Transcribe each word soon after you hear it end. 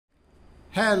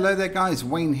Hello there guys,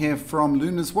 Wayne here from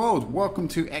Luna's World. Welcome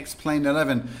to X-Plane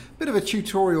 11. Bit of a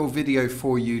tutorial video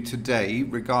for you today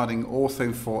regarding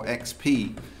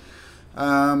Ortho4XP.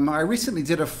 I recently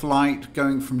did a flight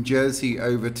going from Jersey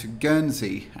over to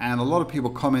Guernsey, and a lot of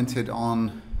people commented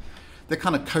on the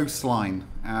kind of coastline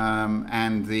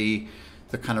and the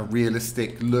kind of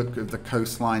realistic look of the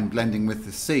coastline blending with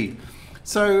the sea.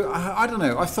 So I don't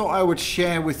know, I thought I would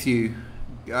share with you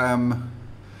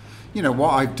you know, what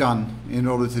I've done in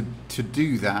order to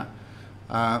do that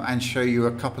and show you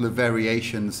a couple of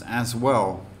variations as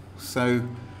well. So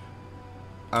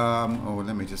oh,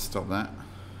 let me just stop that.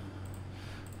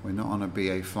 We're not on a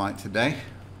BA flight today.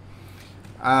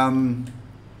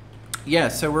 Yeah,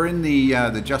 so we're in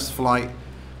the Just Flight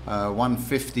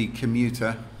 150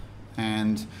 commuter,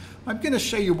 and I'm going to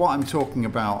show you what I'm talking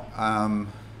about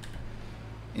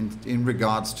in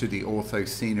regards to the ortho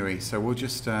scenery. So we'll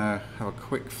just have a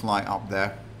quick flight up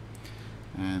there,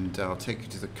 and I'll take you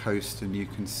to the coast and you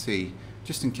can see,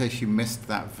 just in case you missed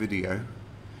that video,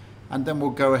 and then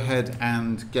we'll go ahead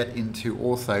and get into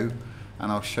ortho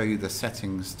and I'll show you the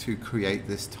settings to create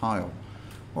this tile.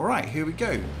 Alright, here we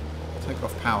go. Take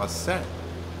off power set,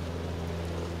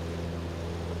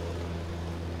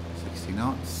 60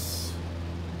 knots,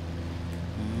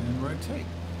 and rotate.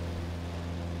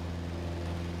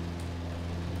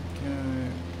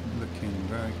 Looking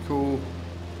very cool.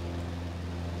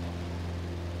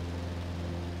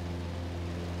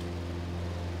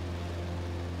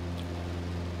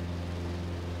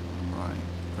 Right,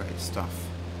 great stuff.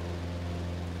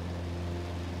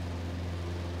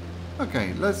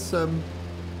 Okay, let's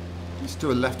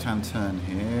do a left-hand turn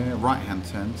here, right-hand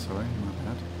turn. Sorry, my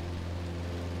bad.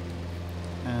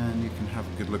 And you can have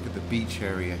a good look at the beach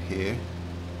area here.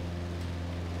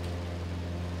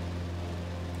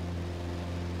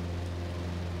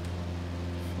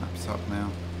 Up now.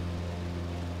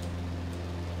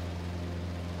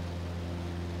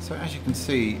 So as you can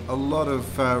see, a lot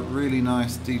of really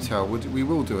nice detail. We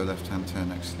will do a left-hand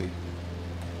turn actually,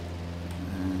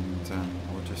 and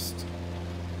we'll just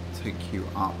take you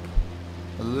up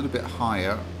a little bit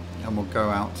higher, and we'll go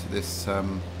out to this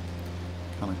kind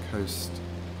of coast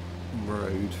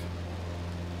road,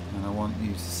 and I want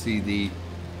you to see the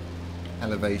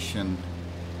elevation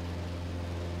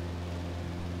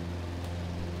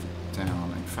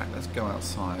down. In fact, let's go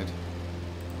outside.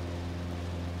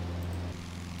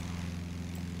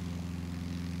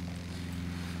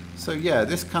 So yeah,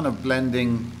 this kind of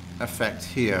blending effect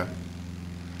here,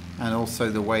 and also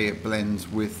the way it blends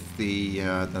with the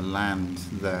land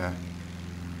there.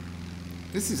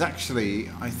 This is actually,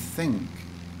 I think,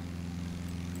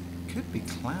 could be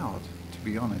cloud, to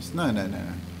be honest. No.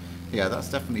 Yeah, that's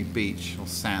definitely beach or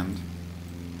sand.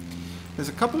 There's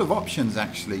a couple of options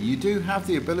actually. You do have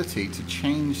the ability to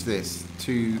change this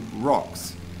to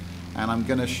rocks, and I'm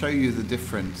going to show you the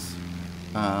difference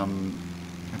a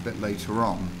bit later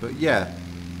on. But yeah,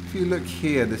 if you look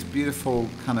here, this beautiful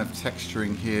kind of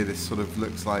texturing here, this sort of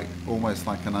looks like almost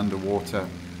like an underwater.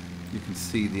 You can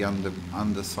see the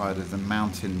underside of the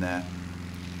mountain there.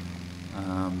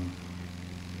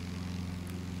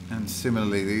 And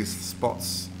similarly, these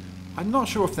spots, I'm not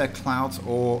sure if they're clouds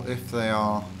or if they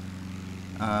are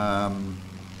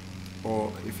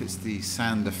or if it's the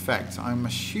sand effect. I'm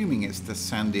assuming it's the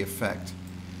sandy effect,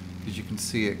 because you can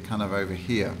see it kind of over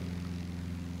here.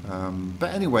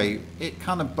 But anyway, it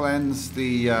kind of blends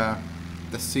the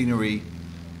scenery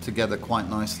together quite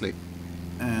nicely.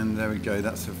 And there we go,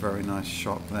 that's a very nice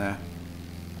shot there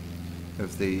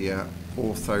of the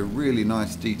ortho. Really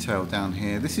nice detail down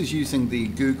here. This is using the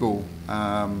Google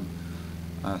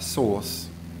source.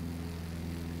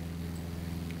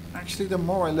 Actually, the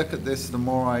more I look at this, the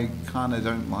more I kind of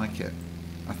don't like it.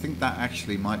 I think that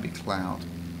actually might be cloud.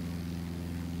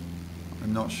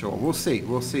 I'm not sure. We'll see.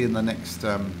 We'll see in the next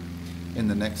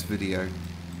video.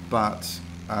 But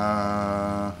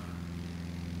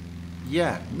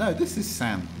yeah, no, this is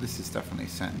sand. This is definitely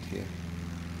sand here.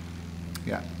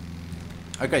 Yeah.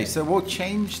 Okay, so we'll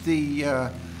change the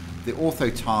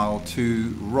ortho tile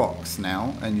to rocks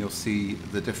now, and you'll see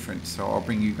the difference. So I'll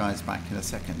bring you guys back in a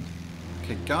second.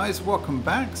 Okay guys, welcome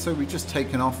back. So we've just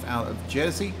taken off out of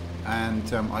Jersey,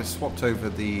 and I swapped over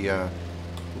the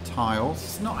tiles.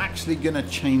 It's not actually going to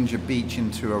change a beach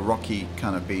into a rocky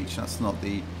kind of beach. That's not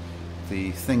the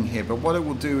thing here. But what it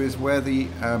will do is where the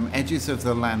edges of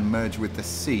the land merge with the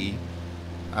sea,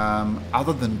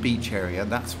 other than beach area,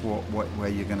 that's where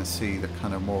you're going to see the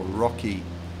kind of more rocky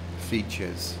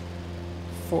features.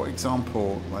 For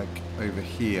example, like over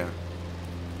here.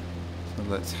 So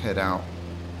let's head out.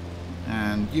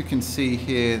 And you can see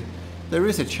here there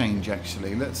is a change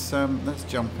actually. Let's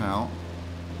jump out.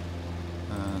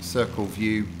 circle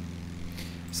view.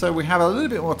 So we have a little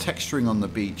bit more texturing on the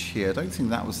beach here. I don't think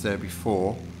that was there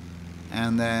before.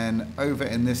 And then over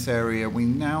in this area, we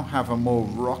now have a more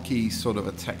rocky sort of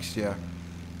a texture,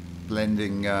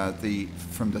 blending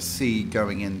from the sea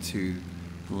going into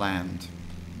land.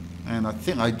 And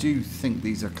I do think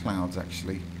these are clouds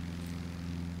actually.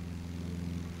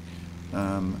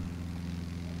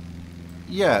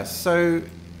 Yeah, so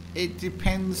it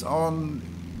depends on,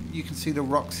 you can see the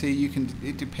rocks here,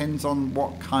 it depends on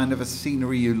what kind of a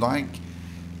scenery you like,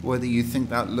 whether you think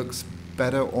that looks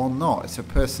better or not. It's a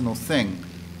personal thing.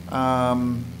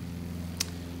 I'm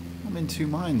in two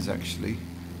minds actually.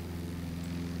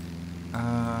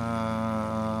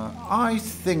 I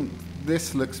think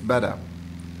this looks better.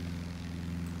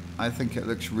 I think it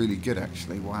looks really good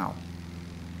actually. Wow.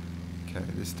 Okay,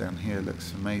 this down here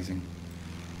looks amazing.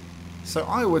 So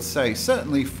I would say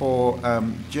certainly for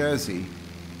Jersey,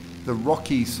 the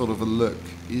rocky sort of a look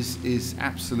is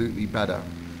absolutely better.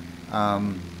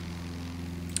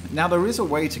 Now there is a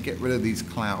way to get rid of these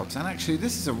clouds, and actually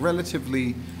this is a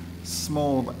relatively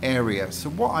small area. So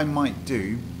what I might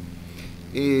do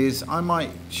is I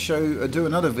might do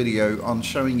another video on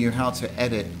showing you how to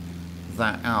edit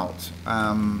that out.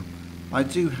 I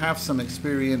do have some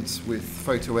experience with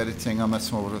photo editing. I'm a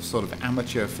sort of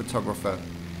amateur photographer.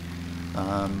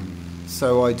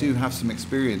 So I do have some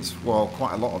experience, well,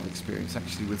 quite a lot of experience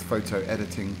actually with photo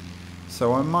editing.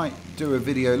 So I might do a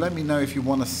video. Let me know if you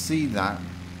want to see that.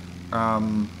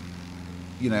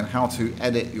 You know, how to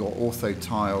edit your ortho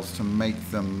tiles to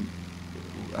make them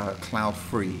cloud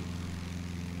free.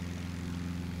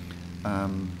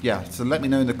 Yeah, so let me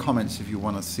know in the comments if you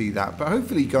want to see that. But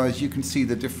hopefully, guys, you can see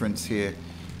the difference here.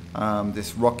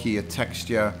 This rockier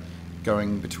texture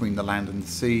going between the land and the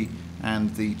sea,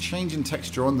 and the change in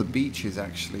texture on the beaches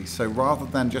actually. So rather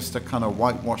than just a kind of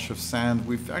whitewash of sand,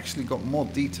 we've actually got more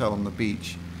detail on the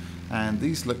beach. And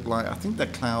these look like, I think they're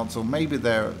clouds, or maybe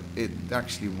it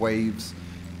actually waves.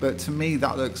 But to me,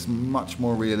 that looks much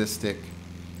more realistic.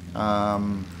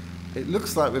 It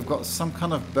looks like we've got some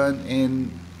kind of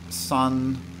burnt-in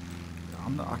sun.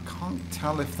 I can't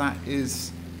tell if that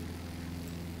is.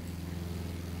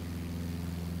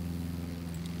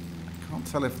 I can't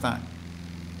tell if that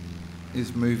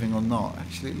is moving or not.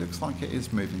 Actually, it looks like it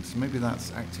is moving. So maybe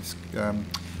that's active.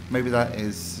 Maybe that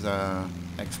is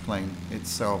X-Plane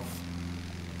itself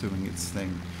doing its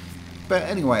thing. But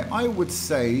anyway, I would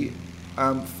say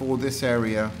for this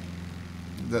area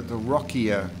that the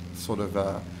rockier sort of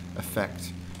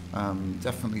effect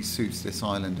definitely suits this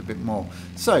island a bit more.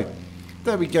 So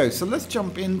there we go. So let's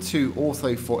jump into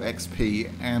Ortho4XP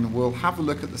and we'll have a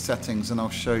look at the settings, and I'll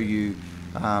show you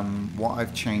what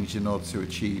I've changed in order to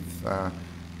achieve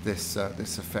this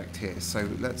effect here. So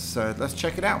let's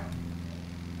check it out.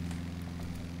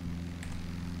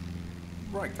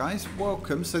 Right guys,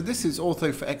 welcome. So this is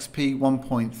Ortho4XP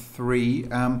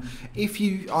 1.3. If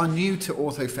you are new to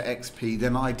Ortho4XP,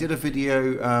 then I did a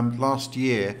video last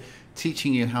year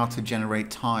teaching you how to generate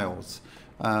tiles.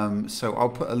 So I'll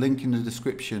put a link in the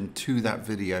description to that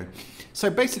video. So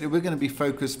basically we're going to be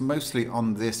focused mostly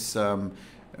on this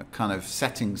kind of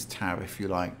settings tab, if you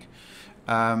like.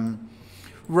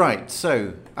 Right,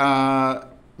 so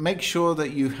make sure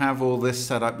that you have all this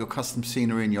set up, your custom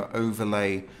scenery and your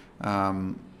overlay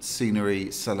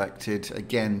scenery selected.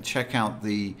 Again, check out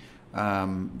the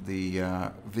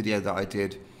video that I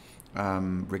did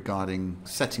regarding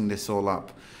setting this all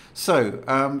up. So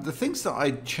the things that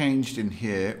I changed in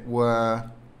here were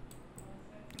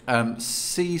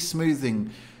sea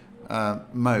smoothing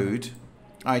mode.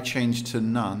 I changed to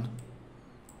none,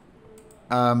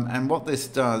 and what this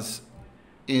does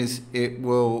is it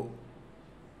will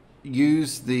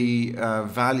use the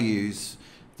values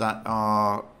that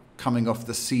are coming off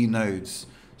the C nodes,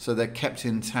 so they're kept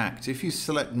intact. If you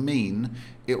select mean,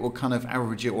 it will kind of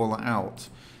average it all out.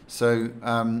 So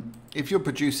if you're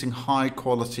producing high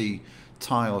quality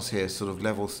tiles here, sort of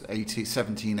levels 18,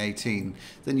 17, 18,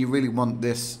 then you really want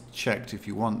this checked if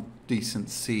you want decent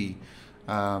C.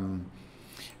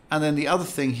 And then the other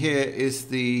thing here is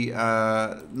the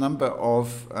number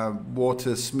of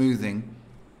water smoothing.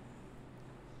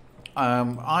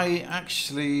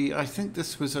 I think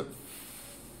this was at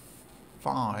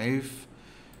 5,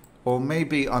 or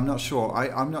maybe, I'm not sure.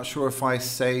 I'm not sure if I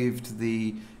saved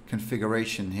the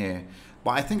configuration here,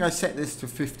 but I think I set this to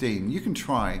 15. You can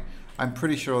try. I'm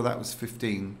pretty sure that was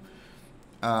 15.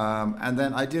 And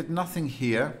then I did nothing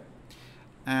here,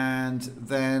 and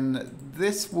then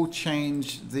this will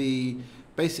change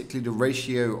basically the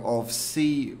ratio of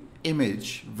C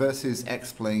image versus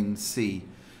X-Plane C.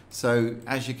 So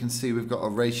as you can see, we've got a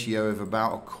ratio of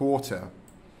about 1/4.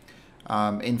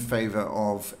 in favor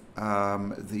of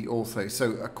the ortho.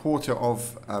 So a quarter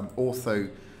of ortho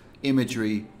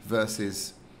imagery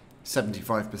versus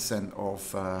 75%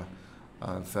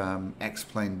 of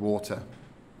X-plane water.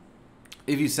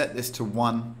 If you set this to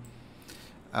 1,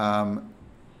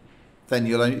 then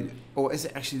you'll only, or is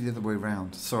it actually the other way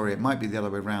around? Sorry, it might be the other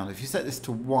way around. If you set this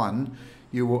to 1,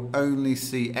 you will only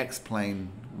see X-plane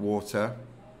water.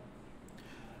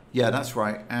 Yeah, that's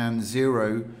right. And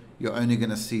 0, you're only going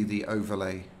to see the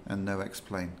overlay and no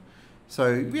X-plane.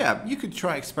 So yeah, you could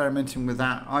try experimenting with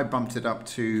that. I bumped it up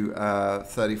to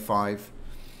 35,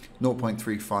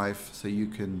 0.35, so you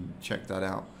can check that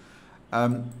out.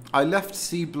 I left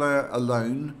C-blur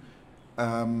alone.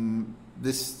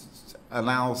 This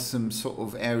allows some sort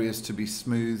of areas to be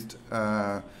smoothed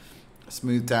out.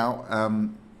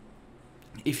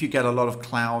 If you get a lot of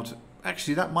cloud,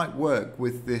 actually that might work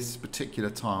with this particular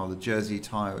tile, the Jersey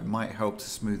tile. It might help to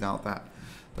smooth out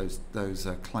those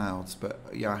clouds. But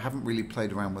yeah, I haven't really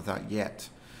played around with that yet.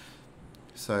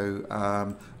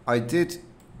 So I did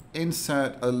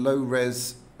insert a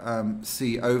low-res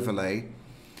C overlay,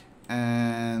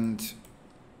 and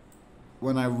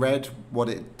when I read what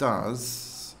it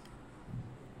does,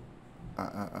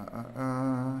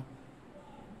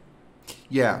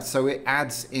 yeah, so it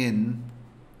adds in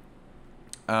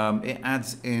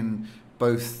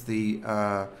both the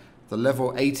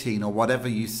level 18 or whatever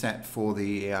you set for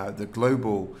the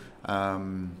global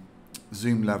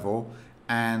zoom level,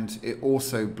 and it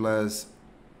also blurs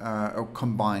or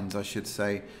combines, I should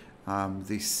say,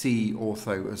 the C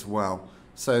ortho as well.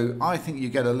 So I think you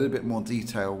get a little bit more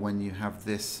detail when you have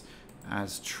this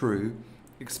as true.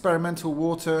 Experimental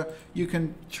water, you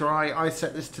can try. I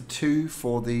set this to 2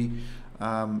 for the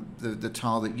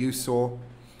tile that you saw,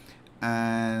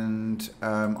 and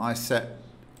I set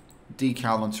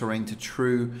decal on terrain to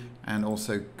true, and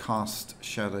also cast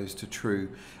shadows to true,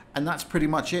 and that's pretty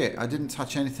much it. I didn't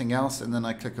touch anything else, and then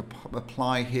I click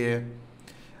apply here.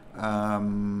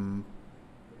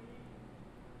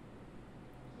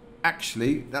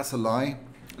 Actually, that's a lie.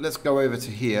 Let's go over to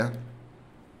here.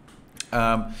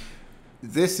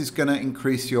 This is going to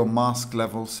increase your mask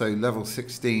level, so level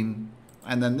 16,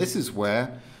 and then this is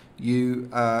where you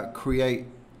create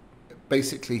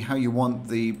basically how you want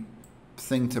the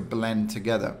thing to blend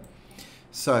together.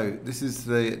 So this is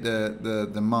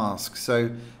the mask.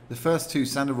 So the first 2,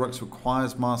 standard rocks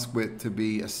requires mask width to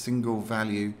be a single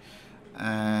value,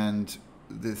 and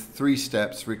the 3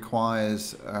 steps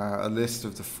requires a list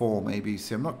of the form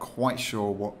ABC. I'm not quite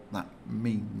sure what that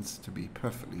means, to be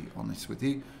perfectly honest with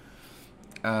you.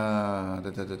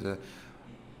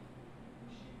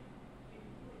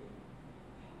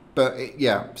 But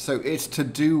yeah, so it's to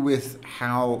do with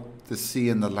how the sea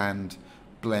and the land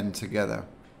blend together.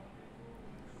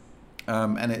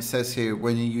 And it says here,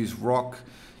 when you use rock,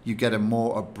 you get a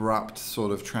more abrupt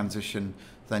sort of transition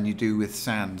than you do with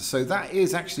sand. So that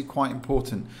is actually quite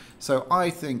important. So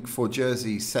I think for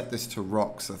Jersey, set this to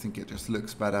rocks. I think it just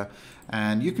looks better.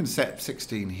 And you can set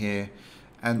 16 here.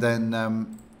 And then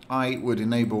I would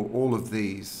enable all of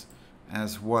these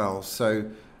as well.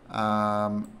 So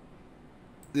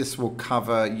this will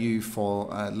cover you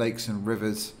for lakes and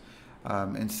rivers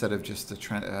instead of just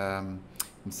determined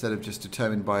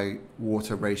by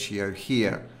water ratio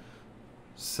here.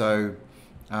 So,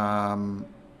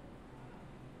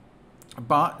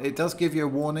 but it does give you a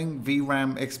warning: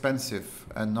 VRAM expensive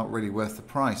and not really worth the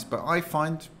price. But I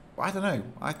don't know,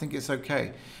 I think it's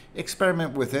okay.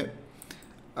 Experiment with it.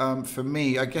 For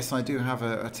me, I guess I do have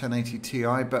a 1080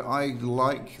 Ti, but I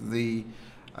like the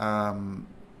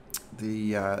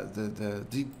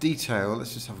detail.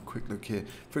 Let's just have a quick look here.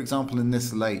 For example, in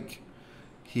this lake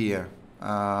here.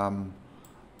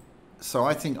 So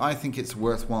I think it's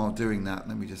worthwhile doing that.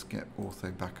 Let me just get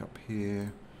Ortho back up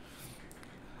here.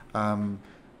 And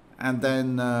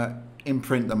then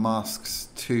imprint the masks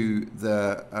to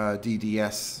the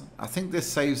DDS. I think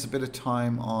this saves a bit of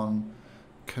time on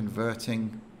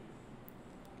converting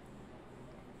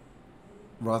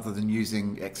rather than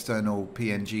using external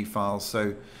PNG files.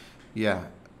 So yeah,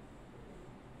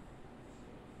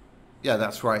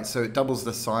 that's right. So it doubles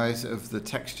the size of the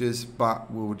textures,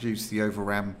 but will reduce the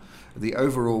overall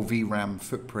VRAM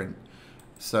footprint.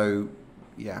 So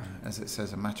yeah, as it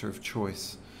says, a matter of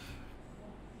choice.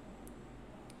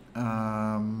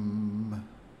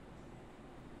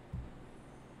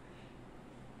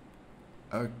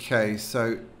 Okay,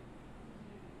 so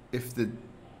if the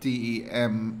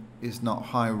DEM is not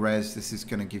high res, this is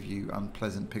going to give you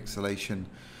unpleasant pixelation.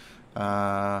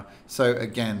 So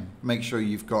again, make sure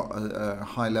you've got a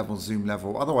high level zoom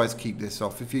level, otherwise keep this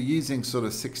off. If you're using sort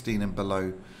of 16 and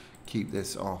below, keep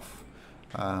this off.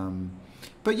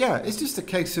 But yeah, it's just a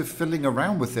case of fiddling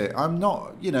around with it. I'm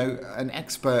not, you know, an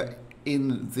expert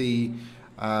in the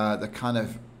kind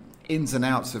of ins and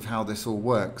outs of how this all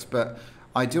works, but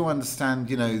I do understand,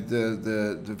 you know,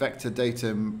 the vector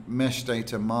data, mesh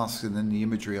data, masks, and then the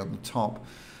imagery on the top.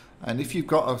 And if you've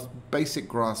got a basic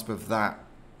grasp of that,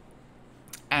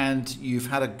 and you've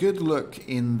had a good look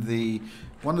in the,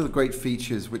 one of the great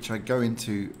features which I go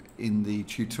into in the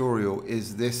tutorial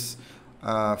is this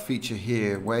feature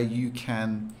here, where you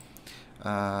can,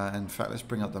 in fact, let's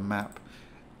bring up the map.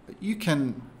 You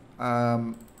can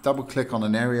double click on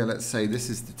an area. Let's say this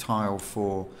is the tile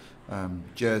for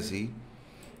Jersey.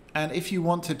 And if you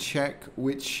want to check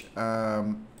which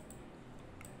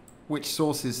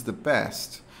source is the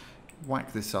best,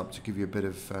 whack this up to give you a bit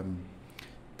of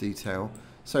detail.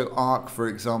 So ARC, for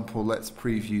example, let's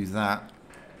preview that.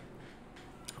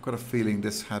 I've got a feeling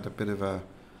this had a bit of a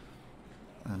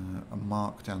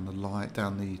mark down the light,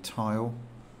 down the tile.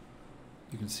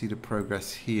 You can see the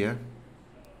progress here,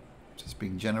 just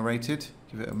being generated.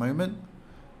 Give it a moment.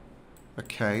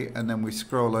 Okay, and then we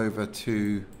scroll over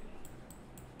to,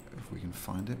 if we can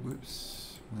find it.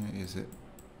 Whoops, where is it?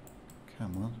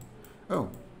 Come on. Oh,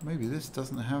 maybe this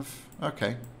doesn't have,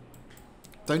 okay.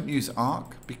 Don't use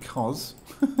ARC because,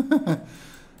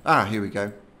 here we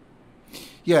go.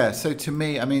 Yeah, so to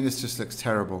me, I mean, this just looks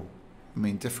terrible. I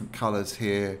mean, different colors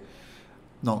here,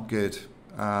 not good.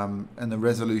 And the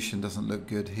resolution doesn't look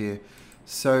good here.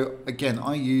 So again,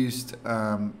 I used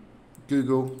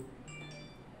Google.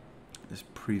 Let's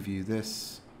preview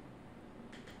this.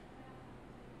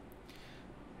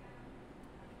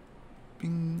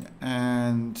 Bing,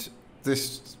 and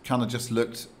this kind of just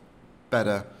looked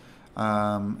better.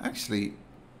 Actually,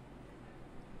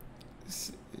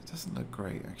 it doesn't look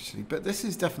great actually, but this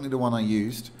is definitely the one I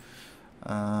used.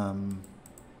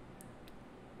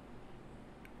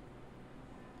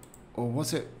 Or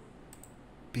was it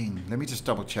Bing? Let me just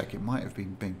double check. It might have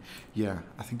been Bing. Yeah,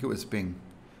 I think it was Bing.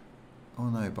 Oh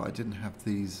no, but I didn't have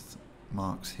these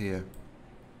marks here.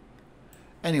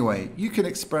 Anyway, you can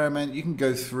experiment. You can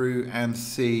go through and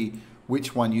see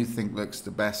which one you think looks the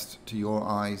best to your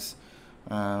eyes.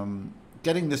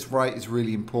 Getting this right is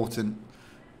really important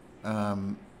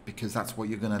because that's what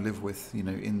you're going to live with, you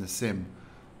know, in the sim.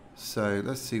 So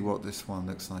let's see what this one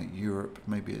looks like. Europe,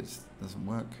 maybe it doesn't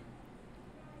work.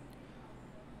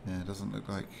 Yeah, it doesn't look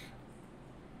like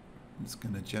it's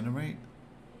going to generate.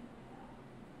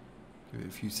 Give it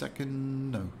a few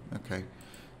seconds. No, okay.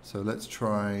 So let's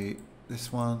try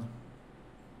this one.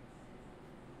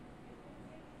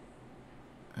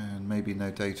 And maybe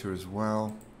no data as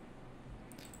well.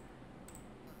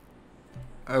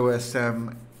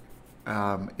 OSM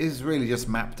is really just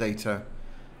map data.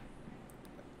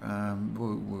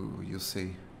 You'll see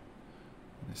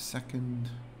in a second.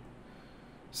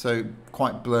 So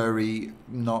quite blurry,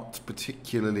 not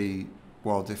particularly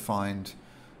well defined,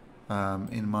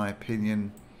 in my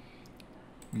opinion.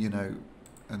 You know,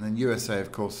 and then USA,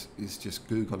 of course, is just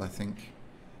Google. I think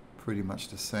pretty much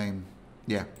the same.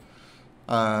 Yeah,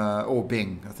 or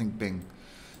Bing. I think Bing.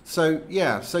 So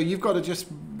yeah, so you've got to just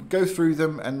go through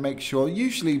them and make sure.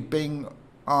 Usually Bing,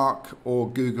 ARC or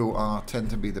Google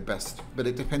tend to be the best, but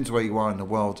it depends where you are in the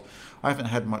world. I haven't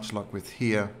had much luck with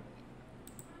here,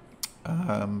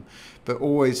 but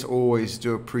always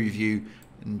do a preview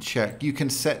and check. You can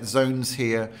set zones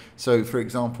here. So for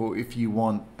example, if you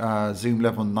want zoom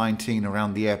level 19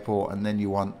 around the airport, and then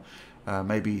you want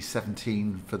maybe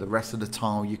 17 for the rest of the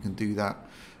tile, you can do that.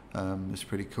 It's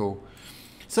pretty cool.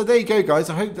 So there you go, guys.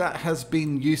 I hope that has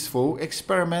been useful.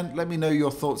 Experiment. Let me know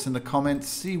your thoughts in the comments.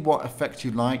 See what effect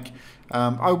you like.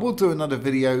 I will do another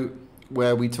video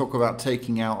where we talk about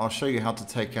taking out. I'll show you how to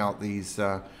take out these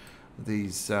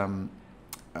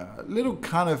little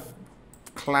kind of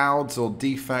clouds or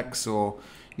defects, or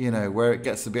you know, where it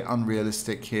gets a bit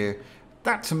unrealistic here.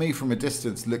 That to me from a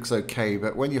distance looks okay,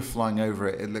 but when you're flying over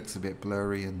it, it looks a bit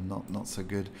blurry and not so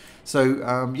good.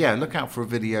 So yeah, look out for a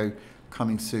video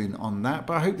coming soon on that.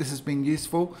 But I hope this has been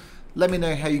useful. Let me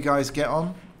know how you guys get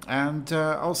on, and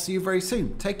I'll see you very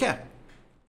soon. Take care.